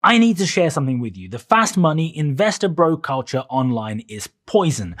I need to share something with you. The fast money investor bro culture online is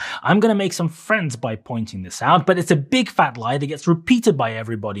poison. I'm going to make some friends by pointing this out, but it's a big fat lie that gets repeated by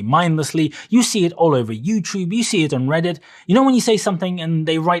everybody mindlessly. You see it all over YouTube. You see it on Reddit. You know when you say something and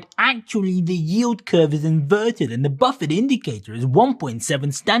they write, actually the yield curve is inverted and the Buffett indicator is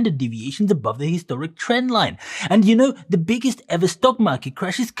 1.7 standard deviations above the historic trend line. And you know, the biggest ever stock market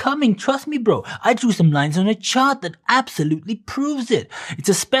crash is coming. Trust me, bro. I drew some lines on a chart that absolutely proves it. It's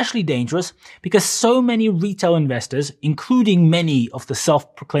especially dangerous because so many retail investors, including many of the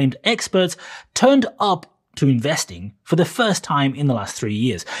self-proclaimed experts, turned up to investing for the first time in the last 3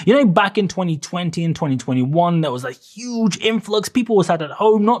 years. You know, back in 2020 and 2021, there was a huge influx. People were sat at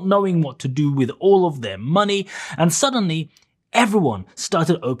home not knowing what to do with all of their money, and suddenly everyone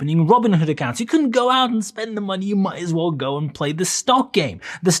started opening Robinhood accounts. You couldn't go out and spend the money. You might as well go and play the stock game.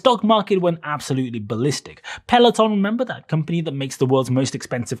 The stock market went absolutely ballistic. Peloton, remember that company that makes the world's most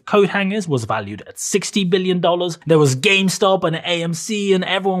expensive coat hangers, was valued at $60 billion. There was GameStop and AMC, and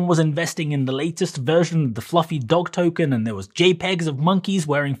everyone was investing in the latest version of the fluffy dog token, and there was JPEGs of monkeys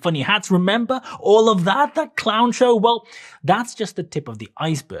wearing funny hats. Remember all of that clown show? Well, that's just the tip of the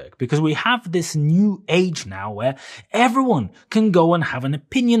iceberg, because we have this new age now where everyone can go and have an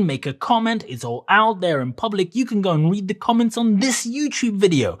opinion, make a comment. It's all out there in public. You can go and read the comments on this YouTube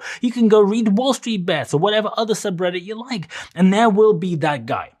video. You can go read Wall Street Bets or whatever other subreddit you like. And there will be that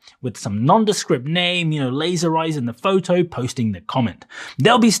guy with some nondescript name, laser eyes in the photo, posting the comment.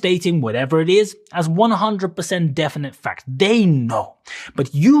 They'll be stating whatever it is as 100% definite fact. They know.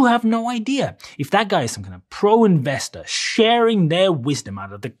 But you have no idea if that guy is some kind of pro-investor sharing their wisdom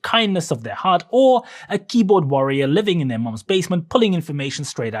out of the kindness of their heart, or a keyboard warrior living in their mom's basement pulling information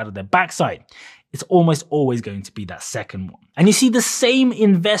straight out of their backside. It's almost always going to be that second one. And you see the same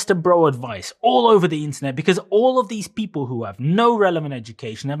investor bro advice all over the internet, because all of these people who have no relevant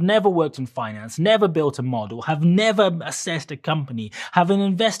education, have never worked in finance, never built a model, have never assessed a company, have an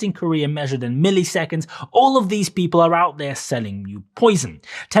investing career measured in milliseconds, all of these people are out there selling you poison,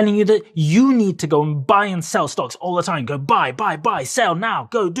 telling you that you need to go and buy and sell stocks all the time. Go buy, sell now,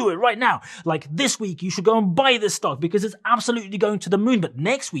 go do it right now. Like this week, you should go and buy this stock because it's absolutely going to the moon. But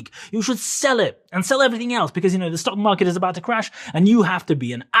next week, you should sell it and sell everything else because, the stock market is about to crash and you have to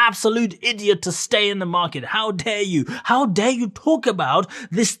be an absolute idiot to stay in the market. How dare you? How dare you talk about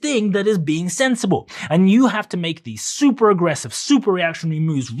this thing that is being sensible? And you have to make these super aggressive, super reactionary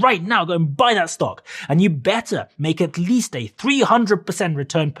moves right now. Go and buy that stock. And you better make at least a 300%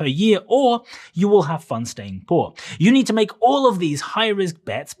 return per year, or you will have fun staying poor. You need to make all of these high-risk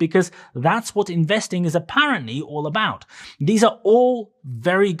bets because that's what investing is apparently all about. These are all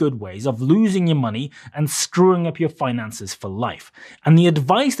very good ways of losing your money and screwing up your finances for life. And the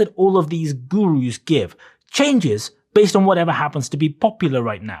advice that all of these gurus give changes based on whatever happens to be popular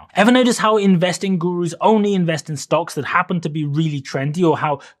right now. Ever notice how investing gurus only invest in stocks that happen to be really trendy, or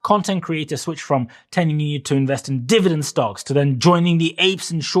how content creators switch from telling you to invest in dividend stocks to then joining the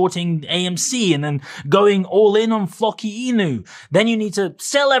apes and shorting AMC and then going all in on Flocky Inu? Then you need to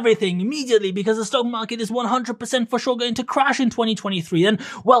sell everything immediately because the stock market is 100% for sure going to crash in 2023. And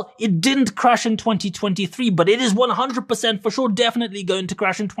well, it didn't crash in 2023, but it is 100% for sure definitely going to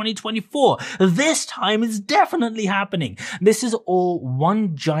crash in 2024. This time it's definitely happening. This is all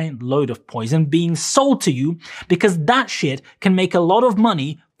one giant load of poison being sold to you because that shit can make a lot of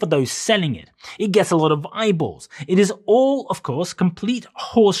money for those selling it. It gets a lot of eyeballs. It is all, of course, complete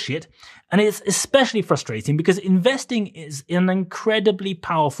horseshit, and it's especially frustrating because investing is an incredibly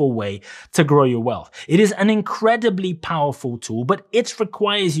powerful way to grow your wealth. It is an incredibly powerful tool, but it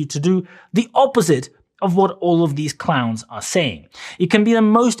requires you to do the opposite of what all of these clowns are saying. It can be the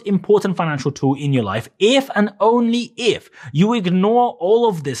most important financial tool in your life if and only if you ignore all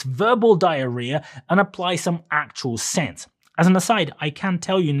of this verbal diarrhea and apply some actual sense. As an aside, I can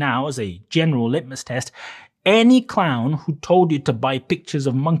tell you now, as a general litmus test, any clown who told you to buy pictures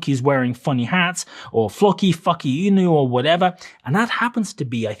of monkeys wearing funny hats, or Flocky Fucky Inu or whatever, and that happens to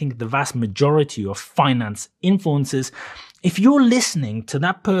be, I think, the vast majority of finance influencers, if you're listening to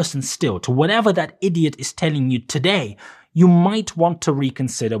that person still, to whatever that idiot is telling you today, you might want to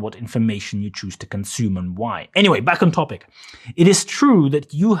reconsider what information you choose to consume and why. Anyway, back on topic. It is true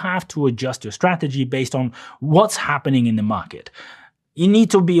that you have to adjust your strategy based on what's happening in the market. You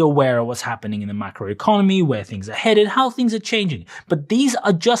need to be aware of what's happening in the macroeconomy, where things are headed, how things are changing. But these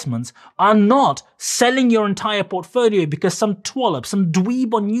adjustments are not selling your entire portfolio because some twallop, some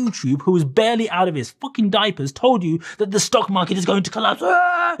dweeb on YouTube who is barely out of his fucking diapers told you that the stock market is going to collapse.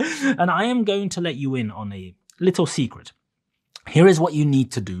 And I am going to let you in on a little secret. Here is what you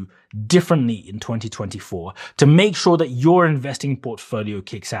need to do differently in 2024 to make sure that your investing portfolio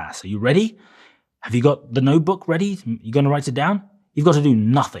kicks ass. Are you ready? Have you got the notebook ready? You're going to write it down? You've got to do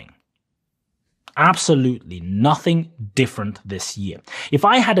nothing. Absolutely nothing different this year. If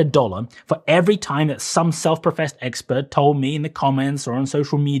I had $1 for every time that some self-professed expert told me in the comments or on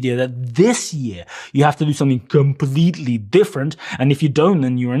social media that this year you have to do something completely different, and if you don't,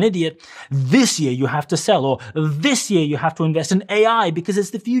 then you're an idiot. This year you have to sell, or this year you have to invest in AI because it's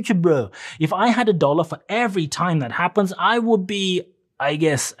the future, bro. If I had $1 for every time that happens, I would be, I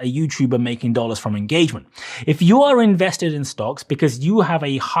guess, a YouTuber making dollars from engagement. If you are invested in stocks because you have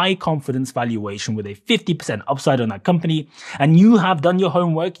a high confidence valuation with a 50% upside on that company, and you have done your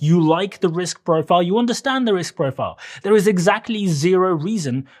homework, you like the risk profile, you understand the risk profile, there is exactly zero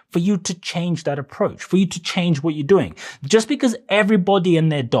reason for you to change that approach, for you to change what you're doing. Just because everybody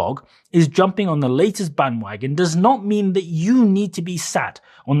and their dog is jumping on the latest bandwagon does not mean that you need to be sat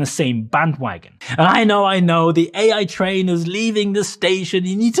on the same bandwagon. And I know, the AI train is leaving the station.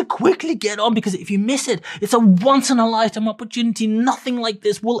 You need to quickly get on, because if you miss it, it's a once-in-a-lifetime opportunity. Nothing like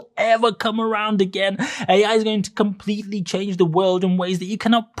this will ever come around again. AI is going to completely change the world in ways that you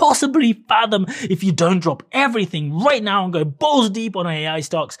cannot possibly fathom. If you don't drop everything right now and go balls deep on AI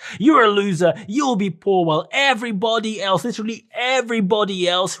stocks, you're a loser. You'll be poor, while everybody else, literally everybody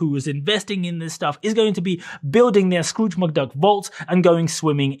else who is investing in this stuff, is going to be building their Scrooge McDuck vaults and going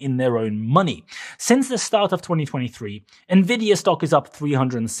swimming in their own money. Since the start of 2023, Nvidia stock is up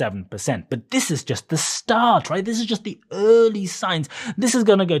 307%. But this is just the start, right? This is just the early signs. This is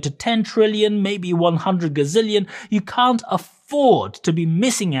going to go to 10 trillion, maybe 100 gazillion. You can't afford to be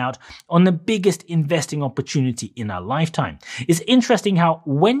missing out on the biggest investing opportunity in our lifetime. It's interesting how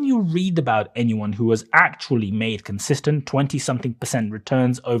when you read about anyone who has actually made consistent 20-something%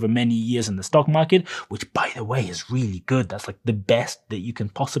 returns over many years in the stock market, which by the way is really good, that's like the best that you can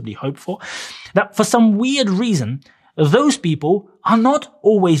possibly hope for, that for some weird reason, those people are not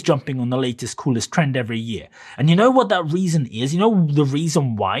always jumping on the latest, coolest trend every year. And you know what that reason is? You know the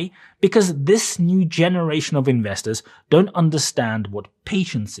reason why? Because this new generation of investors don't understand what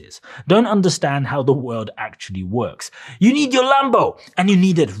patience is, don't understand how the world actually works. You need your Lambo, and you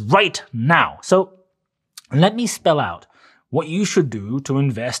need it right now. So let me spell out what you should do to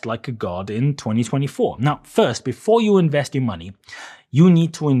invest like a god in 2024. Now, first, before you invest your money, you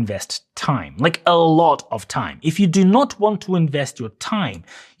need to invest time, like a lot of time. If you do not want to invest your time,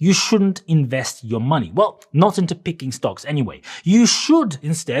 you shouldn't invest your money. Well, not into picking stocks anyway. You should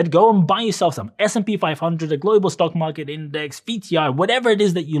instead go and buy yourself some S&P 500, a global stock market index, VTI, whatever it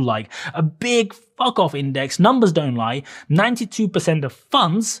is that you like, a big fuck off index. Numbers don't lie. 92% of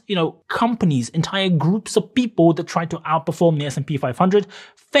funds, companies, entire groups of people that try to outperform the S&P 500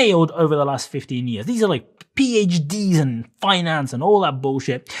 failed over the last 15 years. These are like PhDs in finance and all that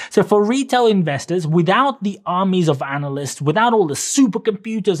bullshit. So for retail investors, without the armies of analysts, without all the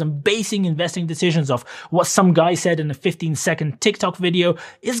supercomputers and basing investing decisions of what some guy said in a 15-second TikTok video,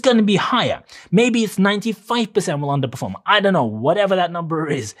 it's going to be higher. Maybe it's 95% will underperform. I don't know. Whatever that number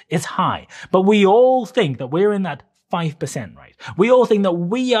is, it's high. But we all think that we're in that 5%, right? We all think that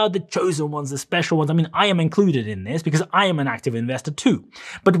we are the chosen ones, the special ones. I mean, I am included in this because I am an active investor too.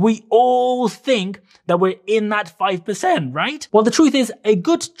 But we all think that we're in that 5%, right? Well, the truth is a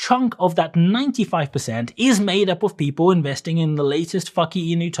good chunk of that 95% is made up of people investing in the latest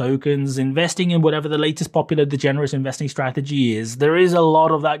fucky new tokens, investing in whatever the latest popular degenerate investing strategy is. There is a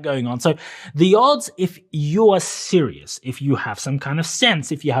lot of that going on. So the odds, if you are serious, if you have some kind of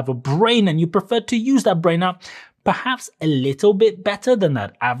sense, if you have a brain and you prefer to use that brain up, perhaps a little bit better than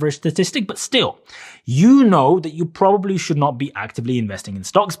that average statistic, but still, you know that you probably should not be actively investing in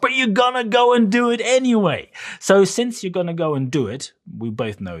stocks, but you're gonna go and do it anyway. So since you're gonna go and do it, we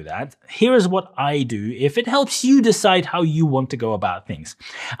both know that, here is what I do if it helps you decide how you want to go about things.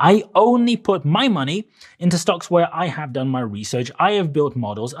 I only put my money into stocks where I have done my research, I have built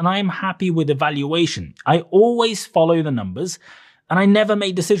models, and I am happy with the valuation. I always follow the numbers, and I never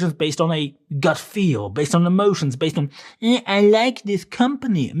make decisions based on a gut feel, based on emotions, based on, I like this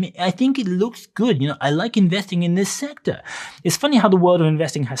company. I think it looks good. I like investing in this sector. It's funny how the world of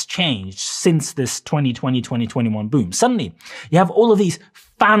investing has changed since this 2020-2021 boom. Suddenly, you have all of these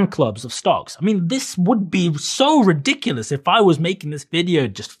fan clubs of stocks. I mean, this would be so ridiculous if I was making this video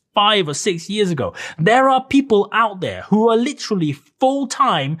just 5 or 6 years ago. There are people out there who are literally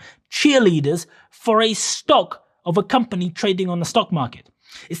full-time cheerleaders for a stock of a company trading on the stock market.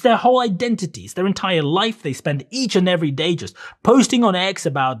 It's their whole identity. It's their entire life. They spend each and every day just posting on X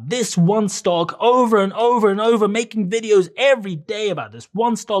about this one stock over and over and over, making videos every day about this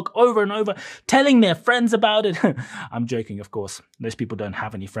one stock over and over, telling their friends about it. I'm joking, of course. Those people don't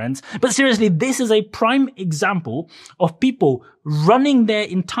have any friends. But seriously, this is a prime example of people running their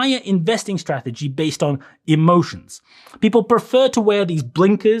entire investing strategy based on emotions. People prefer to wear these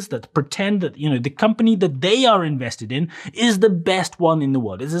blinkers that pretend that, the company that they are invested in is the best one in the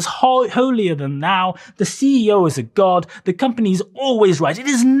world. It is holier than thou. The CEO is a god. The company is always right. It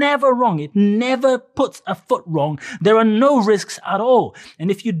is never wrong. It never puts a foot wrong. There are no risks at all. And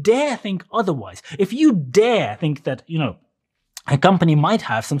if you dare think otherwise, if you dare think that, a company might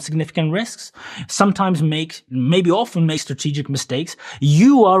have some significant risks, sometimes often make strategic mistakes,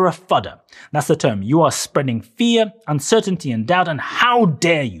 you are a fudder. That's the term. You are spreading fear, uncertainty, and doubt, and how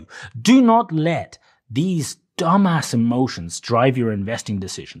dare you? Do not let these dumbass emotions drive your investing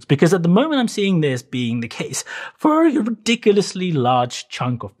decisions, because at the moment I'm seeing this being the case for a ridiculously large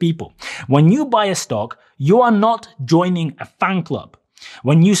chunk of people. When you buy a stock, you are not joining a fan club.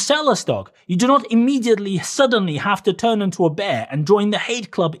 When you sell a stock, you do not suddenly have to turn into a bear and join the hate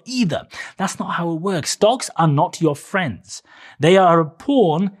club either. That's not how it works. Stocks are not your friends. They are a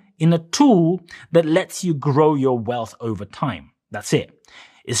pawn in a tool that lets you grow your wealth over time. That's it.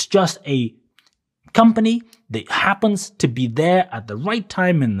 It's just a company that happens to be there at the right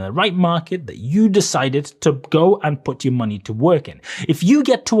time in the right market that you decided to go and put your money to work in. If you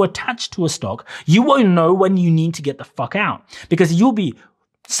get too attached to a stock, you won't know when you need to get the fuck out, because you'll be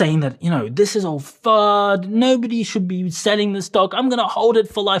saying that, this is all FUD, nobody should be selling the stock, I'm gonna hold it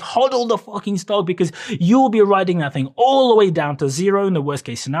for life, hodl the fucking stock, because you'll be riding that thing all the way down to zero in the worst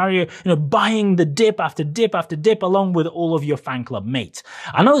case scenario, buying the dip after dip after dip along with all of your fan club mates.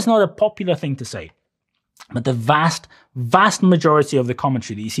 I know it's not a popular thing to say, but the vast majority of the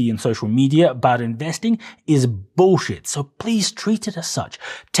commentary that you see in social media about investing is bullshit. So please treat it as such.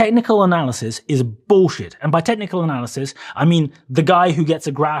 Technical analysis is bullshit. And by technical analysis, I mean the guy who gets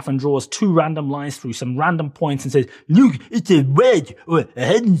a graph and draws two random lines through some random points and says, look, it's a wedge or a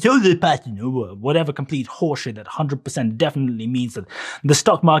head and shoulder pattern or whatever complete horseshit that 100% definitely means that the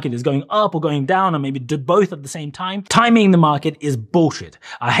stock market is going up or going down, or maybe do both at the same time. Timing the market is bullshit.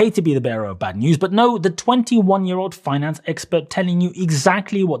 I hate to be the bearer of bad news, but no, the 21-year-old finance expert telling you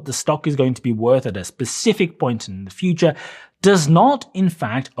exactly what the stock is going to be worth at a specific point in the future does not, in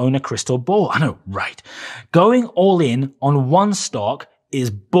fact, own a crystal ball. I know, right? Going all in on one stock is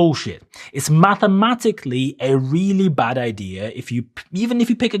bullshit. It's mathematically a really bad idea even if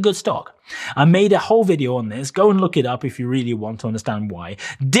you pick a good stock. I made a whole video on this. Go and look it up if you really want to understand why.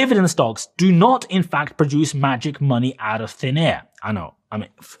 Dividend stocks do not, in fact, produce magic money out of thin air. I know. I mean,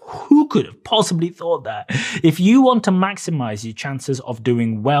 who could have possibly thought that? If you want to maximize your chances of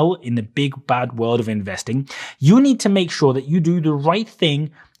doing well in the big bad world of investing, you need to make sure that you do the right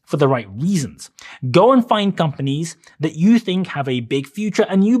thing for the right reasons. Go and find companies that you think have a big future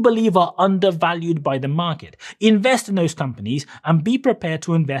and you believe are undervalued by the market. Invest in those companies and be prepared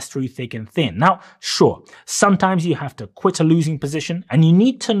to invest through thick and thin. Now, sure, sometimes you have to quit a losing position and you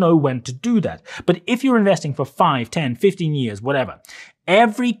need to know when to do that. But if you're investing for 5, 10, 15 years, whatever,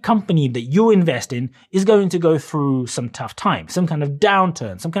 every company that you invest in is going to go through some tough time, some kind of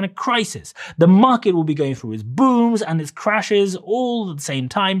downturn, some kind of crisis. The market will be going through its booms and its crashes all at the same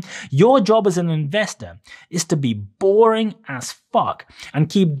time. Your job as an investor is to be boring as fuck and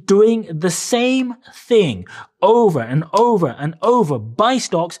keep doing the same thing over and over and over. Buy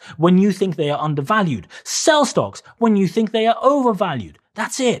stocks when you think they are undervalued. Sell stocks when you think they are overvalued.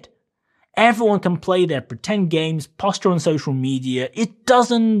 That's it. Everyone can play their pretend games, posture on social media. It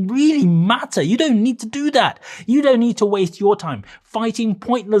doesn't really matter. You don't need to do that. You don't need to waste your time fighting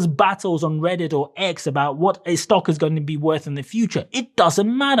pointless battles on Reddit or X about what a stock is going to be worth in the future. It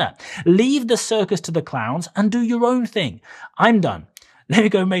doesn't matter. Leave the circus to the clowns and do your own thing. I'm done. Let me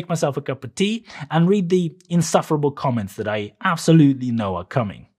go make myself a cup of tea and read the insufferable comments that I absolutely know are coming.